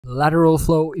Lateral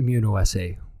flow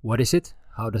immunoassay. What is it?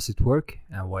 How does it work?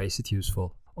 And why is it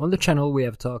useful? On the channel we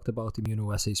have talked about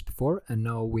immunoassays before, and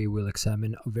now we will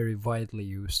examine a very widely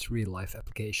used real-life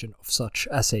application of such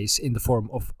assays in the form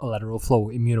of a lateral flow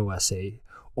immunoassay,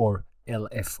 or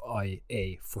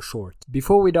LFIA for short.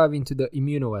 Before we dive into the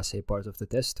immunoassay part of the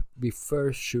test, we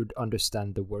first should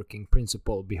understand the working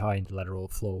principle behind lateral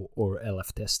flow or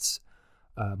LF tests.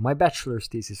 My bachelor's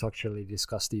thesis actually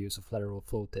discussed the use of lateral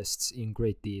flow tests in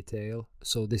great detail,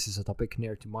 so this is a topic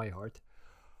near to my heart.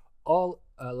 All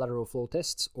lateral flow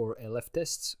tests, or LF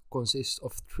tests, consist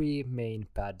of three main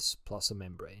pads plus a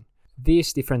membrane.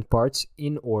 These different parts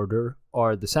in order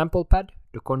are the sample pad,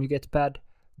 the conjugate pad,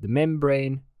 the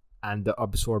membrane, and the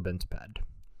absorbent pad.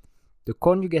 The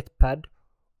conjugate pad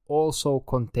also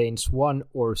contains one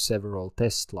or several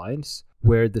test lines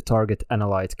where the target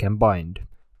analyte can bind,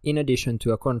 in addition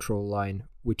to a control line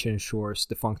which ensures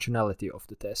the functionality of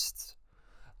the tests.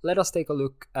 Let us take a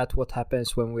look at what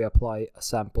happens when we apply a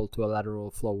sample to a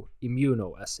lateral flow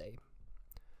immunoassay.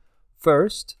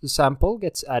 First, the sample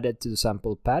gets added to the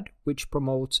sample pad, which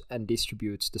promotes and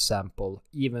distributes the sample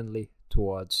evenly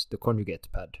towards the conjugate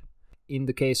pad. In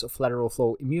the case of lateral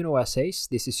flow immunoassays,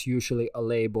 this is usually a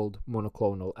labeled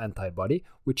monoclonal antibody,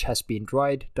 which has been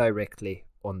dried directly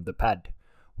on the pad.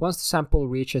 Once the sample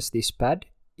reaches this pad,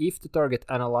 if the target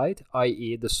analyte,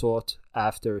 i.e. the sought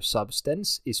after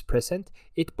substance, is present,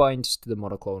 it binds to the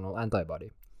monoclonal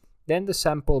antibody. Then the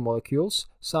sample molecules,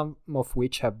 some of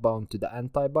which have bound to the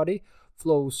antibody,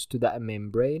 flows to the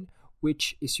membrane,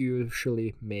 which is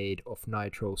usually made of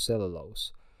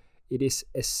nitrocellulose. It is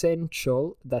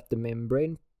essential that the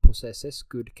membrane possesses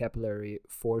good capillary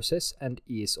forces and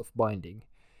ease of binding.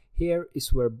 Here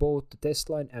is where both the test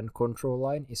line and control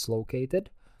line is located.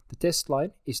 The test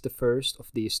line is the first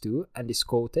of these two and is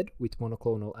coated with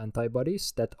monoclonal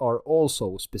antibodies that are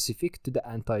also specific to the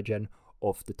antigen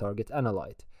of the target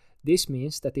analyte. This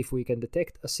means that if we can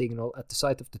detect a signal at the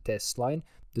site of the test line,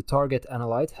 the target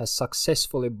analyte has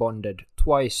successfully bonded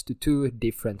twice to two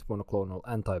different monoclonal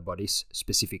antibodies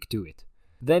specific to it.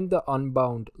 Then the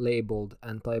unbound labeled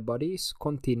antibodies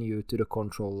continue to the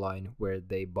control line where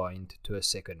they bind to a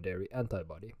secondary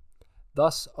antibody.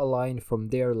 Thus, a line from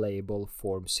their label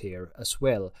forms here as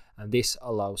well, and this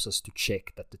allows us to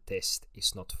check that the test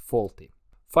is not faulty.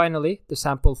 Finally, the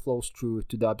sample flows through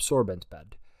to the absorbent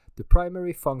pad. The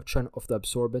primary function of the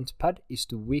absorbent pad is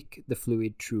to wick the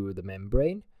fluid through the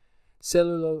membrane.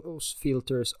 Cellulose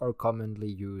filters are commonly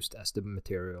used as the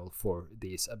material for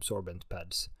these absorbent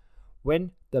pads.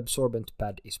 When the absorbent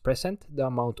pad is present, the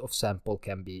amount of sample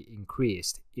can be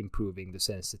increased, improving the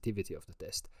sensitivity of the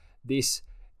test. This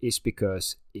is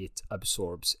because it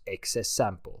absorbs excess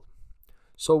sample.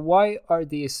 So why are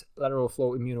these lateral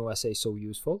flow immunoassays so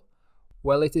useful?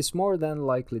 Well, it is more than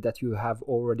likely that you have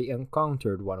already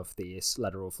encountered one of these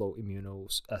lateral flow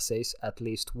immunoassays at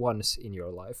least once in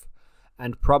your life,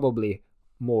 and probably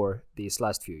more these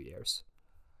last few years.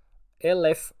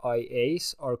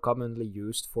 LFIAs are commonly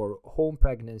used for home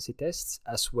pregnancy tests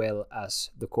as well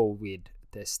as the COVID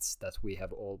tests that we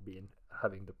have all been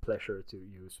having the pleasure to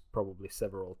use probably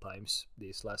several times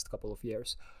these last couple of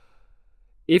years.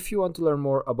 If you want to learn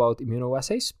more about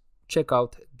immunoassays, check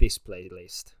out this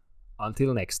playlist.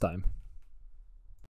 Until next time.